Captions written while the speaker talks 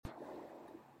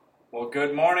Well,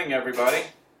 good morning, everybody.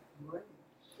 Good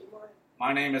morning.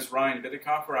 My name is Ryan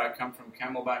Bidekoffer. I come from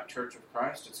Camelback Church of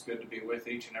Christ. It's good to be with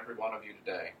each and every one of you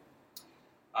today.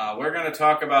 We're going to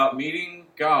talk about meeting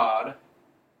God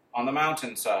on the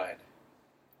mountainside.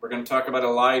 We're going to talk about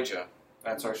Elijah.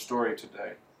 That's our story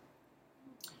today.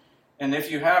 And if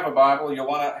you have a Bible, you'll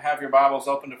want to have your Bibles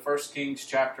open to 1 Kings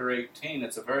chapter 18.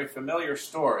 It's a very familiar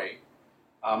story.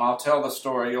 I'll tell the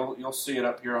story. You'll see it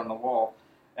up here on the wall.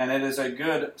 And it is a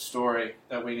good story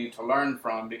that we need to learn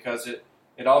from because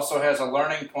it also has a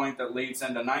learning point that leads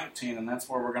into 19, and that's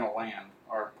where we're going to land.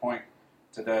 Our point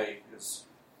today is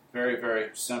very, very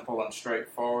simple and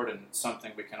straightforward, and it's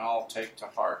something we can all take to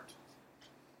heart.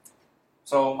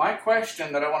 So my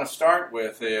question that I want to start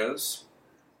with is,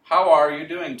 how are you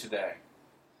doing today?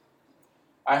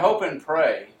 I hope and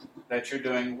pray that you're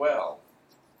doing well.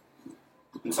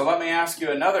 And so let me ask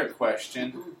you another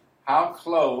question. How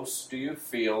close do you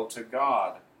feel to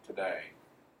God today?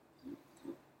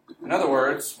 In other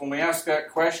words, when we ask that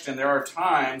question, there are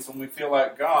times when we feel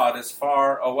like God is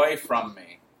far away from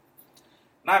me.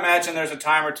 And I imagine there's a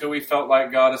time or two we felt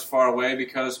like God is far away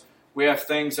because we have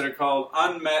things that are called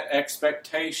unmet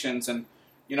expectations. And,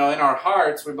 in our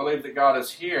hearts, we believe that God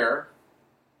is here.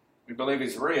 We believe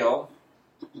He's real.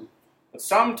 But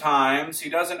sometimes He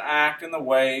doesn't act in the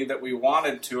way that we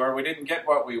wanted to, or we didn't get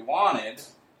what we wanted.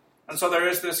 And so there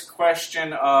is this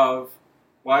question of,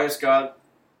 why is God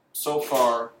so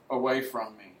far away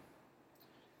from me?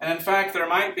 And in fact, there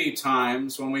might be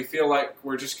times when we feel like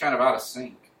we're just kind of out of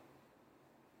sync.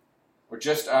 We're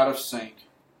just out of sync.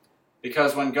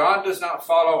 Because when God does not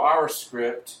follow our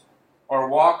script, or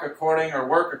walk according or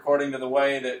work according to the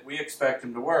way that we expect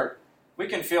Him to work, we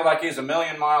can feel like He's a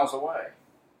million miles away.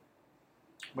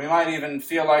 We might even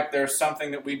feel like there's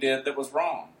something that we did that was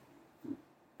wrong.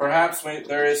 Perhaps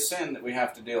there is sin that we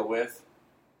have to deal with.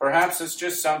 Perhaps it's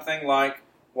just something like,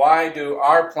 why do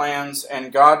our plans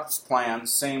and God's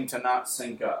plans seem to not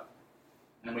sync up?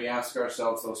 And we ask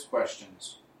ourselves those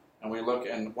questions. And we look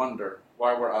and wonder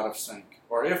why we're out of sync,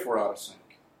 or if we're out of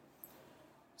sync.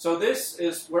 So this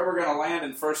is where we're going to land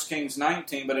in 1 Kings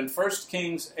 19, but in 1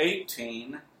 Kings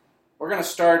 18, we're going to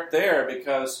start there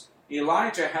because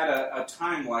Elijah had a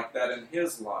time like that in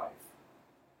his life.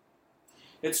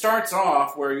 It starts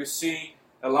off where you see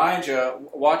Elijah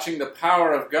watching the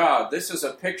power of God. This is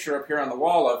a picture up here on the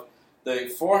wall of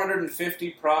the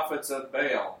 450 prophets of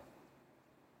Baal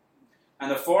and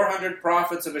the 400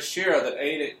 prophets of Asherah that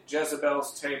ate at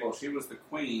Jezebel's table. She was the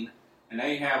queen and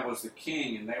Ahab was the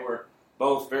king, and they were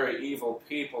both very evil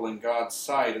people in God's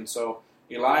sight. And so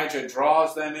Elijah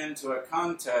draws them into a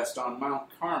contest on Mount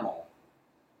Carmel.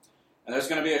 And there's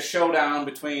going to be a showdown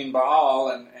between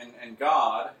Baal and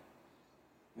God.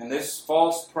 And this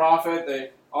false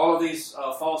prophet, all of these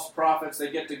false prophets, they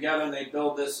get together and they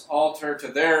build this altar to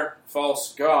their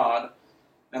false god.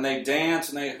 And they dance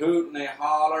and they hoot and they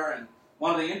holler. And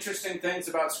one of the interesting things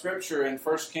about Scripture in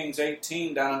 1 Kings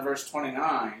 18, down in verse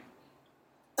 29,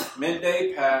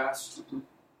 midday passed,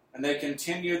 and they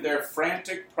continued their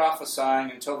frantic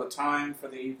prophesying until the time for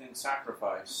the evening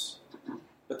sacrifice.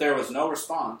 But there was no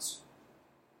response.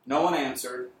 No one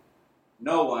answered.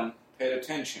 No one paid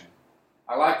attention.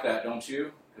 I like that, don't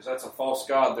you? Because that's a false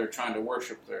god they're trying to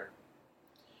worship there.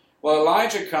 Well,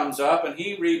 Elijah comes up and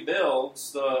he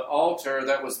rebuilds the altar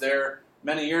that was there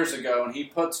many years ago, and he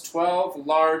puts 12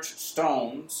 large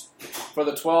stones for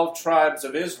the 12 tribes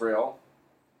of Israel.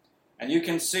 And you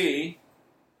can see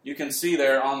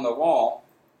there on the wall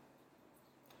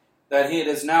that it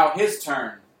is now his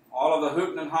turn. All of the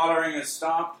hooting and hollering is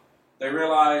stopped. They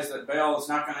realize that Baal is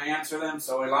not going to answer them,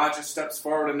 so Elijah steps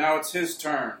forward, and now it's his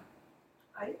turn.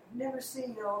 I've never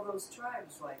seen all those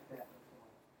tribes like that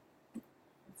before.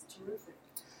 It's terrific.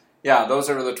 Yeah,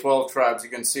 those are the 12 tribes. You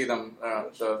can see them,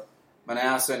 the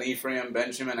Manasseh and Ephraim,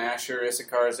 Benjamin, Asher,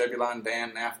 Issachar, Zebulun,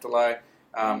 Dan, Naphtali,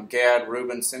 Gad,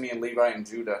 Reuben, Simeon, Levi, and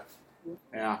Judah.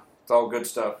 Yeah, it's all good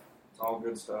stuff. It's all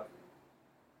good stuff.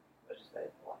 What is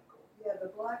that black one? Yeah, the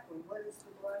black one. What is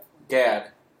the black one? Gad.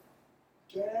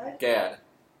 Gad? Gad.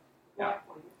 Yeah.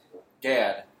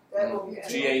 Gad.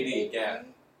 G-A-D, Gad.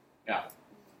 Yeah.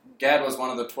 Gad was one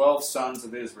of the 12 sons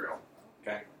of Israel.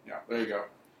 Okay, yeah, there you go.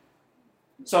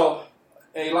 So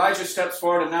Elijah steps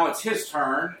forward, and now it's his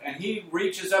turn, and he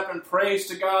reaches up and prays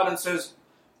to God and says,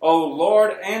 "Oh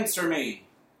Lord, answer me.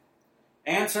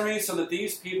 Answer me so that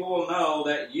these people will know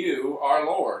that you are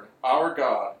Lord, our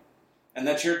God, and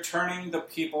that you're turning the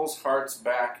people's hearts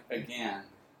back again."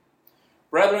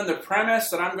 Brethren, the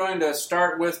premise that I'm going to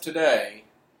start with today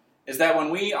is that when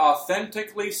we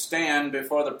authentically stand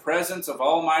before the presence of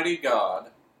Almighty God,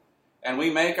 and we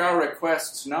make our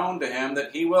requests known to Him,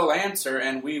 that He will answer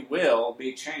and we will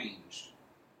be changed.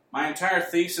 My entire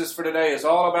thesis for today is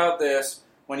all about this.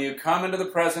 When you come into the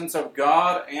presence of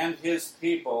God and His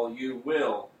people, you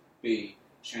will be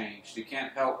changed. You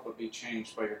can't help but be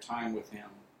changed by your time with Him.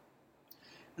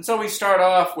 And so we start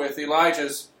off with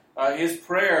Elijah's his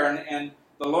prayer, and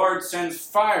the Lord sends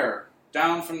fire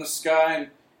down from the sky.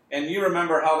 And you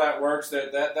remember how that works,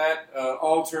 that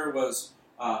altar was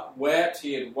wet.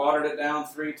 He had watered it down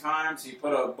 3 times. He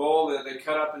put a bull that they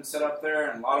cut up and set up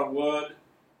there, and a lot of wood.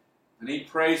 And he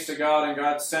prays to God, and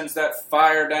God sends that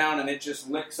fire down, and it just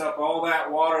licks up all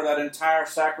that water, that entire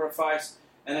sacrifice.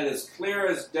 And it is clear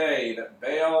as day that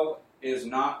Baal is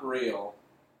not real,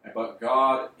 but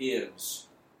God is.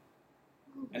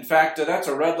 In fact, that's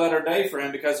a red-letter day for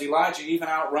him, because Elijah even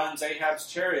outruns Ahab's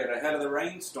chariot ahead of the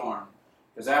rainstorm.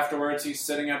 Because afterwards he's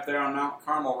sitting up there on Mount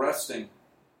Carmel resting,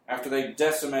 after they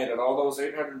decimated all those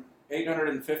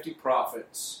 850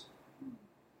 prophets.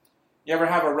 You ever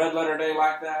have a red-letter day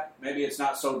like that? Maybe it's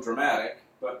not so dramatic,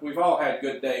 but we've all had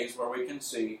good days where we can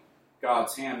see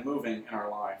God's hand moving in our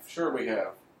life. Sure we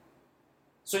have.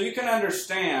 So you can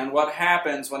understand what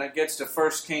happens when it gets to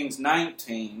 1 Kings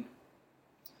 19,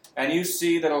 and you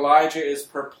see that Elijah is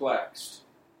perplexed.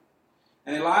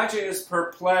 And Elijah is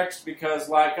perplexed because,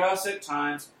 like us at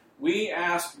times, we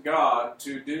ask God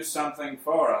to do something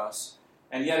for us,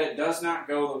 and yet it does not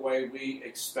go the way we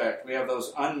expect. We have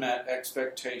those unmet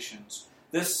expectations.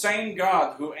 This same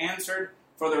God who answered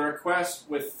for the request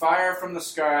with fire from the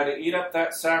sky to eat up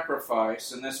that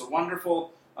sacrifice, and this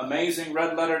wonderful, amazing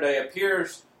red-letter day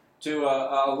appears to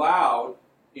allow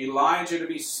Elijah to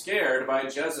be scared by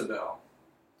Jezebel.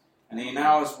 And he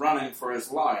now is running for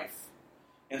his life.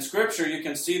 In Scripture, you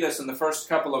can see this in the first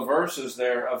couple of verses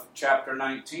there of chapter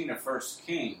 19 of 1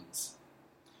 Kings.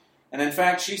 And in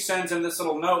fact, she sends him this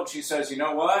little note. She says, you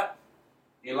know what?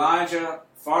 Elijah,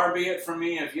 far be it from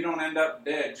me if you don't end up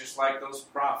dead, just like those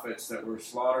prophets that were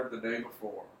slaughtered the day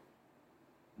before.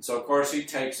 And so, of course, he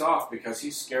takes off because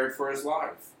he's scared for his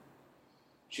life.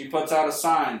 She puts out a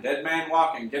sign, dead man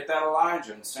walking, get that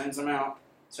Elijah, and sends him out,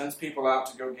 sends people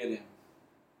out to go get him.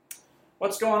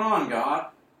 What's going on, God?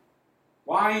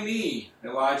 Why me?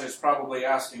 Elijah's probably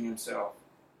asking himself.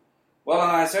 Well, in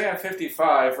Isaiah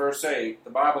 55, verse 8, the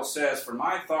Bible says, for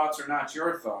my thoughts are not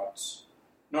your thoughts,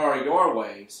 nor are your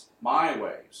ways my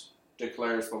ways,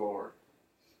 declares the Lord.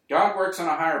 God works on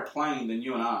a higher plane than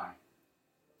you and I.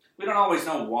 We don't always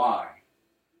know why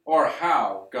or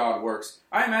how God works.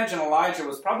 I imagine Elijah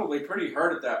was probably pretty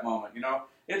hurt at that moment. You know,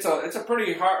 it's a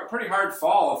pretty hard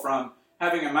fall from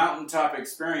having a mountaintop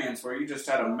experience where you just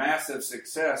had a massive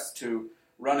success to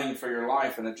running for your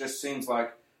life, and it just seems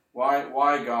like,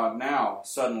 why God now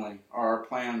suddenly are our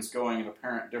plans going in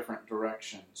apparent different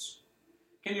directions?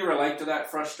 Can you relate to that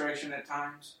frustration at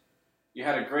times? You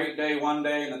had a great day one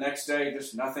day, and the next day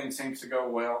just nothing seems to go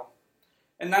well.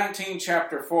 In 19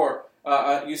 chapter 4,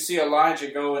 you see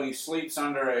Elijah go and he sleeps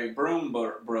under a broom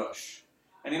bush.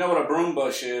 And you know what a broom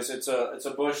bush is? It's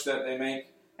a bush that they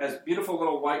make, has beautiful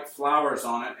little white flowers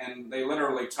on it, and they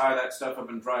literally tie that stuff up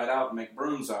and dry it out and make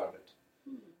brooms out of it.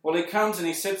 Well, he comes and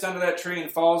he sits under that tree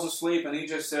and falls asleep, and he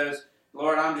just says,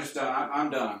 Lord, I'm just done.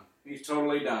 I'm done. He's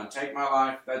totally done. Take my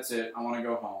life. That's it. I want to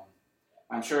go home.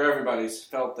 I'm sure everybody's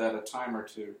felt that a time or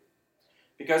two.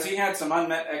 Because he had some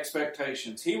unmet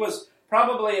expectations. He was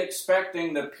probably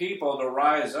expecting the people to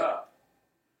rise up,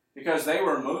 because they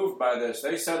were moved by this.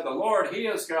 They said, the Lord, He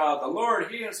is God. The Lord,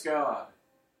 He is God.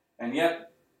 And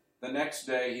yet, the next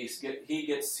day, he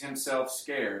gets himself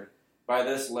scared by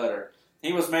this letter.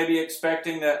 He was maybe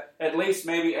expecting that at least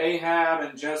maybe Ahab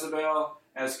and Jezebel,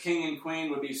 as king and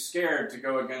queen, would be scared to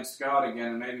go against God again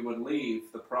and maybe would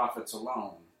leave the prophets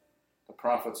alone, the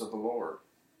prophets of the Lord.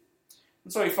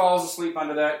 And so he falls asleep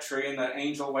under that tree, and the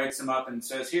angel wakes him up and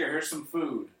says, here's some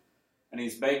food. And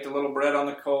he's baked a little bread on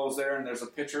the coals there, and there's a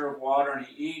pitcher of water, and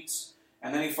he eats.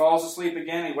 And then he falls asleep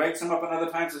again. He wakes him up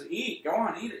another time and says, eat, go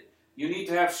on, eat it. You need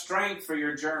to have strength for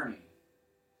your journey.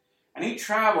 And he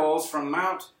travels from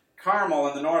Mount Carmel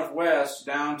in the northwest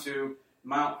down to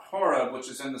Mount Horeb, which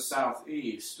is in the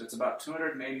southeast. It's about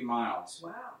 280 miles.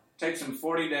 Wow. It takes him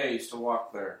 40 days to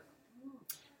walk there.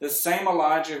 This same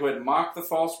Elijah who had mocked the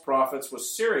false prophets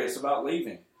was serious about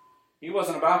leaving. He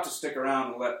wasn't about to stick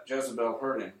around and let Jezebel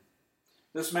hurt him.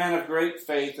 This man of great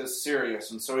faith is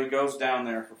serious, and so he goes down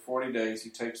there for 40 days. He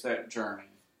takes that journey.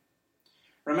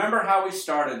 Remember how we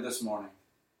started this morning.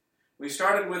 We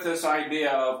started with this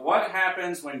idea of what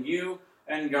happens when you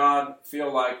and God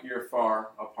feel like you're far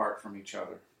apart from each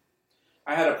other.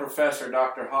 I had a professor,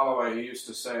 Dr. Holloway, who used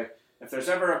to say, if there's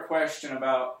ever a question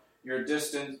about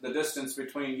the distance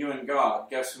between you and God,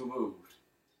 guess who moved?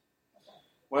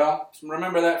 Well,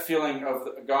 remember that feeling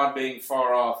of God being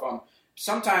far off.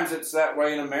 Sometimes it's that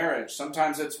way in a marriage.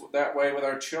 Sometimes it's that way with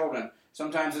our children.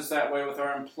 Sometimes it's that way with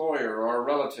our employer or our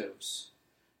relatives.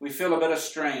 We feel a bit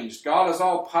estranged. God is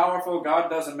all powerful. God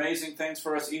does amazing things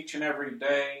for us each and every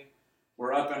day.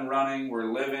 We're up and running.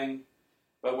 We're living.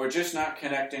 But we're just not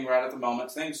connecting right at the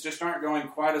moment. Things just aren't going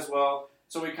quite as well.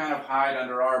 So we kind of hide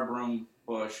under our broom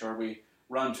bush, or we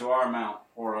run to our Mount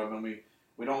Horeb, and we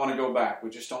don't want to go back. We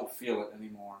just don't feel it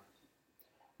anymore.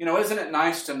 You know, isn't it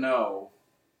nice to know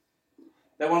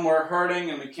that when we're hurting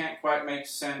and we can't quite make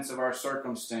sense of our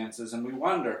circumstances and we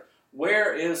wonder,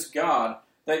 where is God?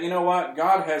 That, you know what?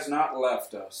 God has not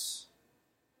left us.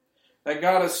 That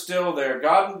God is still there.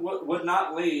 God would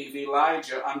not leave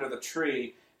Elijah under the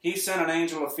tree. He sent an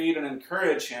angel to feed and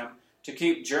encourage him to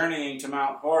keep journeying to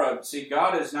Mount Horeb. See,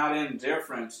 God is not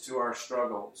indifferent to our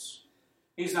struggles.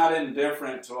 He's not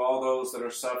indifferent to all those that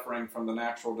are suffering from the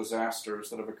natural disasters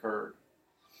that have occurred.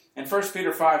 In 1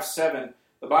 Peter 5:7,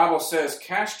 the Bible says,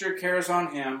 "Cast your cares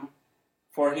on him,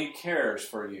 for he cares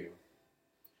for you."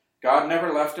 God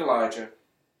never left Elijah.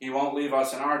 He won't leave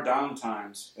us in our down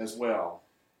times as well.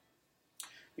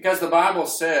 Because the Bible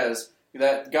says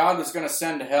that God is going to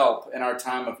send help in our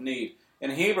time of need.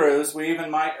 In Hebrews, we even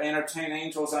might entertain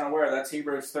angels unaware. That's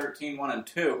Hebrews 13:1 and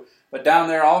 2. But down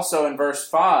there also in verse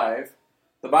 5,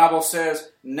 the Bible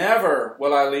says, "Never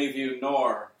will I leave you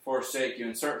nor forsake you."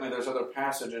 And certainly there's other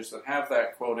passages that have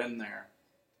that quote in there.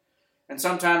 And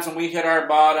sometimes when we hit our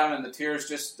bottom and the tears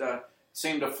just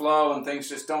seem to flow and things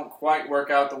just don't quite work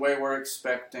out the way we're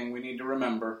expecting, we need to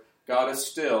remember God is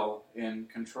still in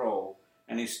control.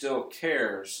 And he still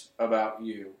cares about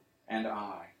you and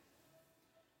I.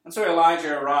 And so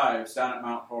Elijah arrives down at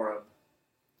Mount Horeb.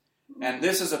 And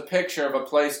this is a picture of a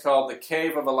place called the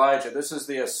Cave of Elijah. This is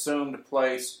the assumed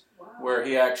place where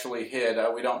he actually hid.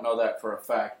 We don't know that for a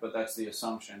fact, but that's the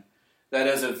assumption. That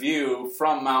is a view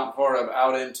from Mount Horeb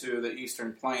out into the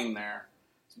eastern plain there.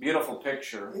 It's a beautiful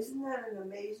picture. Isn't that an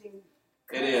amazing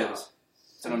It is.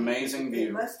 It's an amazing view.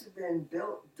 It must have been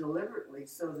built deliberately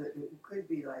so that it could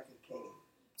be like a cave.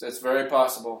 It's very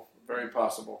possible. Very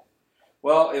possible.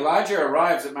 Well, Elijah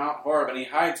arrives at Mount Horeb and he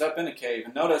hides up in a cave.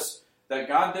 And notice that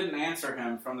God didn't answer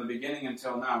him from the beginning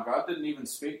until now. God didn't even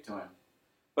speak to him.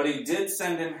 But he did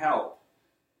send him help.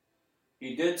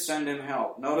 He did send him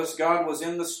help. Notice God was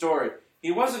in the story.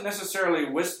 He wasn't necessarily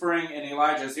whispering in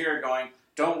Elijah's ear going,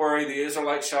 "Don't worry, the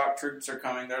Israelite shock troops are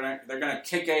coming. They're going to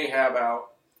kick Ahab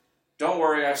out. Don't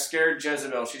worry, I scared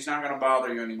Jezebel. She's not going to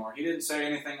bother you anymore." He didn't say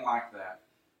anything like that.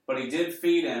 But he did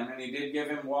feed him, and he did give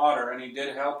him water, and he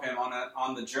did help him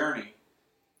on the journey.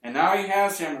 And now he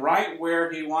has him right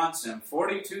where he wants him.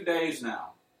 42 days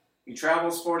now. He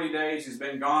travels 40 days. He's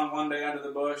been gone one day under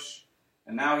the bush.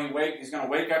 And now he's going to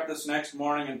wake up this next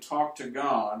morning and talk to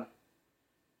God.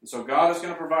 And so God is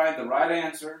going to provide the right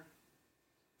answer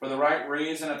for the right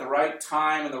reason at the right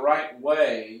time in the right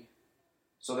way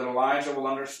so that Elijah will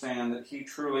understand that he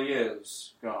truly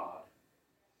is God.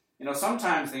 You know,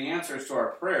 sometimes the answers to our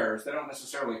prayers, they don't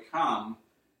necessarily come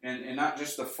in not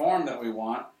just the form that we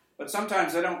want, but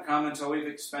sometimes they don't come until we've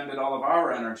expended all of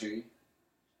our energy,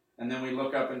 and then we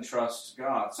look up and trust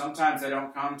God. Sometimes they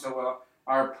don't come until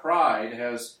our pride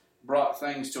has brought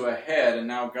things to a head, and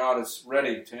now God is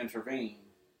ready to intervene.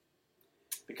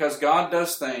 Because God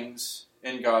does things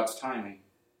in God's timing.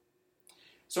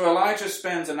 So Elijah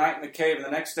spends a night in the cave, and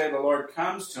the next day the Lord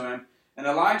comes to him, and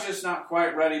Elijah's not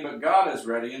quite ready, but God is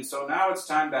ready, and so now it's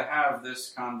time to have this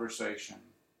conversation.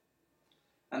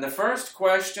 And the first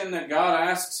question that God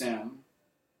asks him,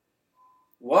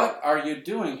 "What are you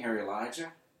doing here,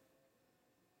 Elijah?"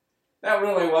 That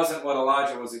really wasn't what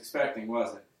Elijah was expecting,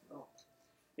 was it? No.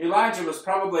 Elijah was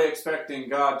probably expecting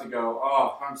God to go,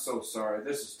 "Oh, I'm so sorry,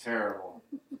 this is terrible."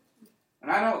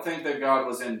 And I don't think that God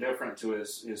was indifferent to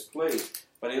his plea,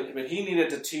 but he needed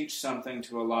to teach something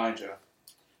to Elijah.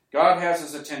 God has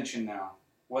his attention now.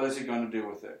 What is he going to do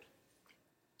with it?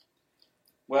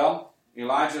 Well,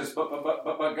 Elijah's,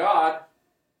 but God,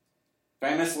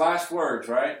 famous last words,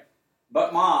 right?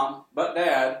 But mom, but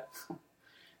dad.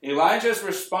 Elijah's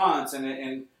response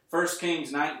in 1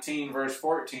 Kings 19, verse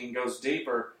 14, goes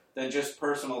deeper than just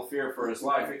personal fear for his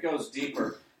life. It goes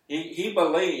deeper. He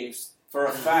believes, for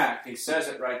a fact, he says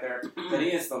it right there, that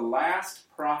he is the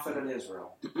last prophet of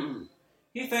Israel.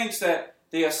 He thinks that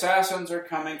the assassins are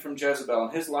coming from Jezebel,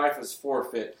 and his life is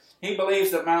forfeit. He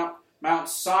believes that Mount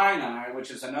Sinai,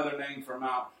 which is another name for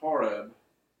Mount Horeb,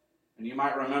 and you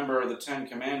might remember the 10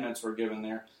 Commandments were given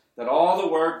there, that all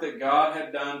the work that God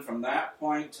had done from that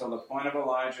point till the point of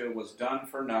Elijah was done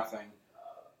for nothing.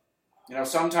 You know,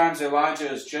 sometimes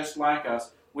Elijah is just like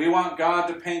us. We want God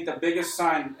to paint the biggest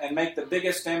sign and make the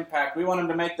biggest impact. We want Him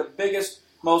to make the biggest,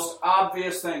 most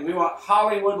obvious thing. We want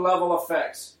Hollywood-level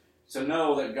effects to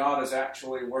know that God is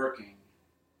actually working.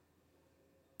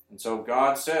 And so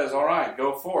God says, all right,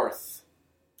 go forth.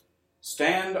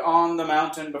 Stand on the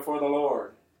mountain before the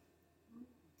Lord.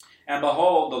 And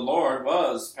behold, the Lord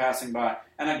was passing by,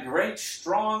 and a great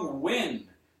strong wind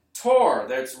tore,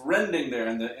 that's rending there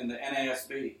in the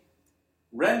NASB,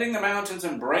 rending the mountains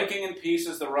and breaking in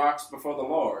pieces the rocks before the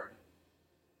Lord.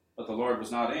 But the Lord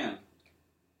was not in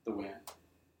the wind.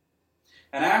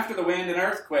 And after the wind, an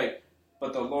earthquake,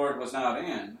 but the Lord was not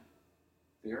in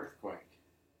the earthquake.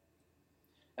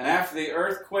 And after the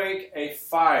earthquake, a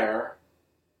fire,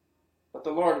 but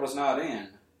the Lord was not in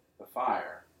the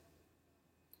fire.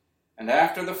 And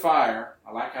after the fire,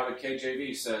 I like how the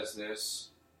KJV says this,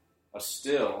 a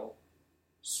still,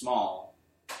 small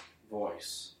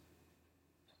voice.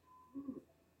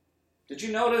 Did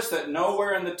you notice that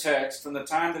nowhere in the text, from the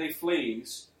time that he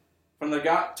flees, from the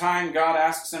time God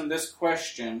asks him this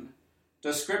question,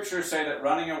 does Scripture say that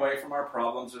running away from our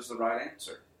problems is the right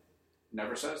answer? It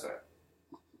never says that.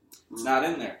 It's not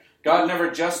in there. God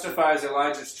never justifies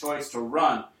Elijah's choice to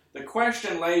run. The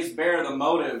question lays bare the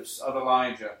motives of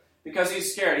Elijah. Because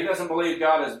he's scared. He doesn't believe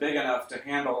God is big enough to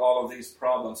handle all of these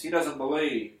problems. He doesn't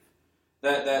believe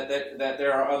that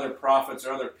there are other prophets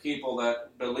or other people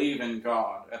that believe in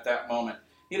God at that moment.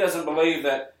 He doesn't believe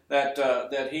that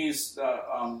he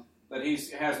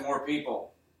has more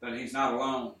people, that he's not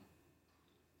alone.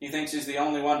 He thinks he's the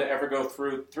only one to ever go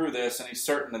through this, and he's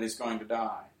certain that he's going to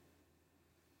die.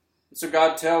 And so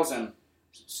God tells him,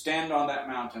 stand on that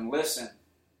mountain, listen.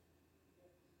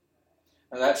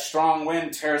 That strong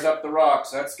wind tears up the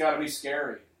rocks. That's got to be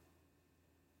scary.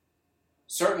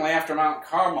 Certainly after Mount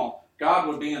Carmel, God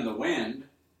would be in the wind.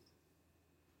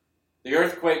 The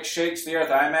earthquake shakes the earth.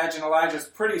 I imagine Elijah's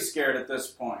pretty scared at this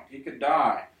point. He could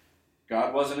die.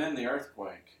 God wasn't in the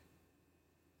earthquake.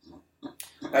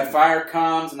 That fire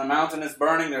comes and the mountain is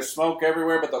burning. There's smoke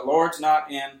everywhere, but the Lord's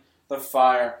not in the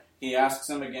fire. He asks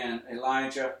him again,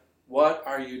 Elijah, what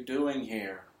are you doing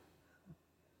here?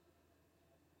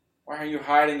 Why are you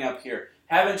hiding up here?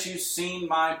 Haven't you seen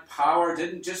my power?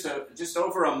 Didn't just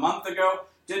over a month ago,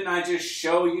 didn't I just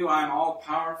show you I'm all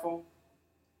powerful?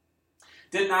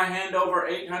 Didn't I hand over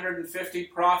 850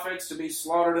 prophets to be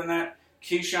slaughtered in that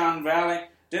Kishon Valley?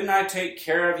 Didn't I take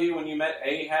care of you when you met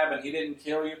Ahab and he didn't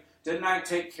kill you? Didn't I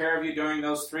take care of you during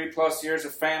those 3+ years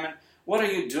of famine? What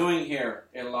are you doing here,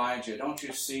 Elijah? Don't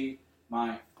you see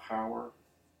my power?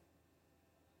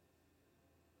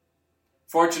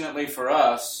 Fortunately for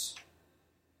us,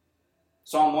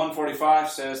 Psalm 145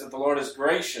 says that the Lord is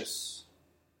gracious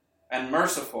and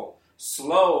merciful,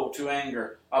 slow to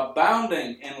anger,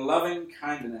 abounding in loving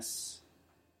kindness.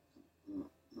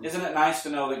 Isn't it nice to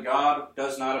know that God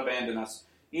does not abandon us?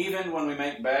 Even when we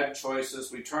make bad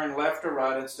choices, we turn left or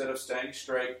right instead of staying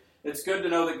straight. It's good to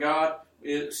know that God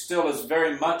still is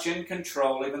very much in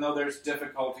control, even though there's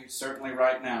difficulties certainly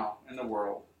right now in the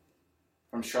world.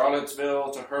 From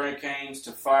Charlottesville to hurricanes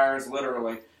to fires,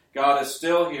 literally, God is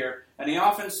still here, and He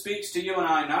often speaks to you and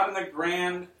I, not in the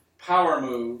grand power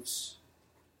moves,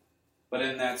 but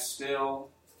in that still,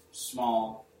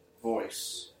 small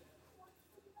voice.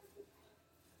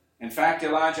 In fact,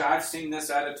 Elijah, I've seen this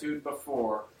attitude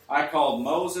before. I called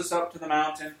Moses up to the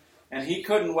mountain, and he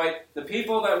couldn't wait. The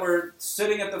people that were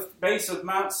sitting at the base of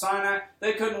Mount Sinai,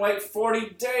 they couldn't wait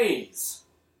 40 days.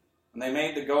 And they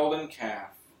made the golden calf.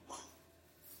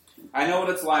 I know what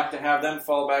it's like to have them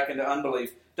fall back into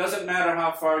unbelief. Doesn't matter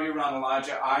how far you run,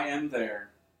 Elijah, I am there.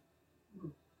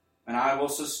 And I will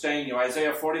sustain you.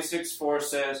 Isaiah 46:4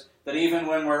 says that even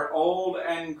when we're old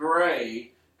and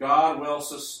gray, God will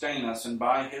sustain us, and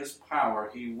by His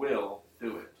power, He will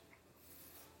do it.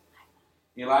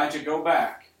 Elijah, go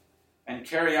back and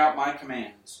carry out my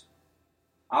commands.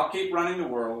 I'll keep running the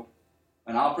world,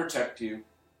 and I'll protect you.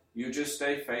 You just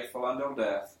stay faithful until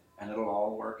death, and it'll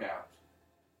all work out.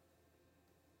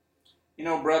 You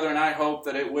know, brethren, I hope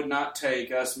that it would not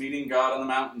take us meeting God on the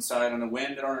mountainside on a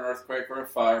wind or an earthquake or a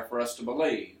fire for us to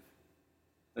believe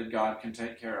that God can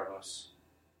take care of us,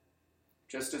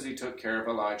 just as He took care of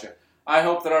Elijah. I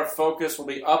hope that our focus will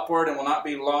be upward and will not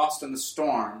be lost in the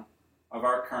storm of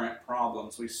our current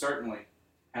problems. We certainly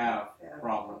have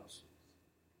problems.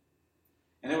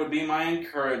 And it would be my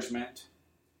encouragement,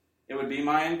 that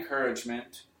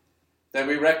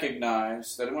we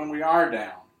recognize that when we are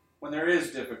down, when there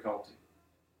is difficulty,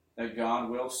 that God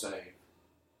will save.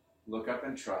 Look up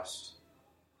and trust.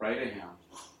 Pray to Him.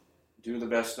 Do the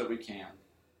best that we can.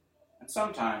 And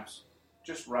sometimes,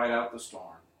 just ride out the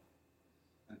storm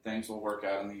and things will work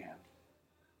out in the end.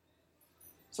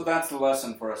 So that's the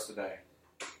lesson for us today.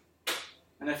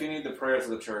 And if you need the prayers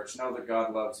of the church, know that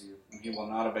God loves you and He will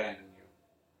not abandon you.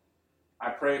 I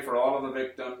pray for all of the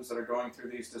victims that are going through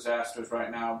these disasters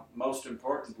right now. Most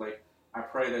importantly, I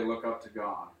pray they look up to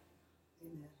God.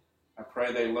 Amen. I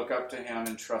pray they look up to Him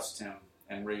and trust Him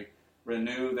and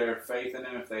renew their faith in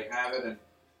Him if they have it,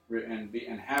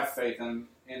 and have faith in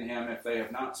Him if they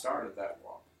have not started that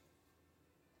walk.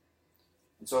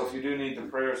 And so if you do need the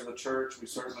prayers of the church, we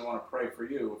certainly want to pray for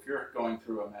you. If you're going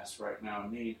through a mess right now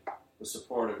and need the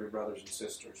support of your brothers and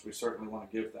sisters, we certainly want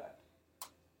to give that.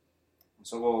 And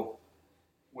so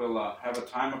we'll have a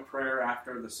time of prayer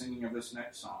after the singing of this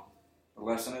next song. The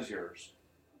lesson is yours.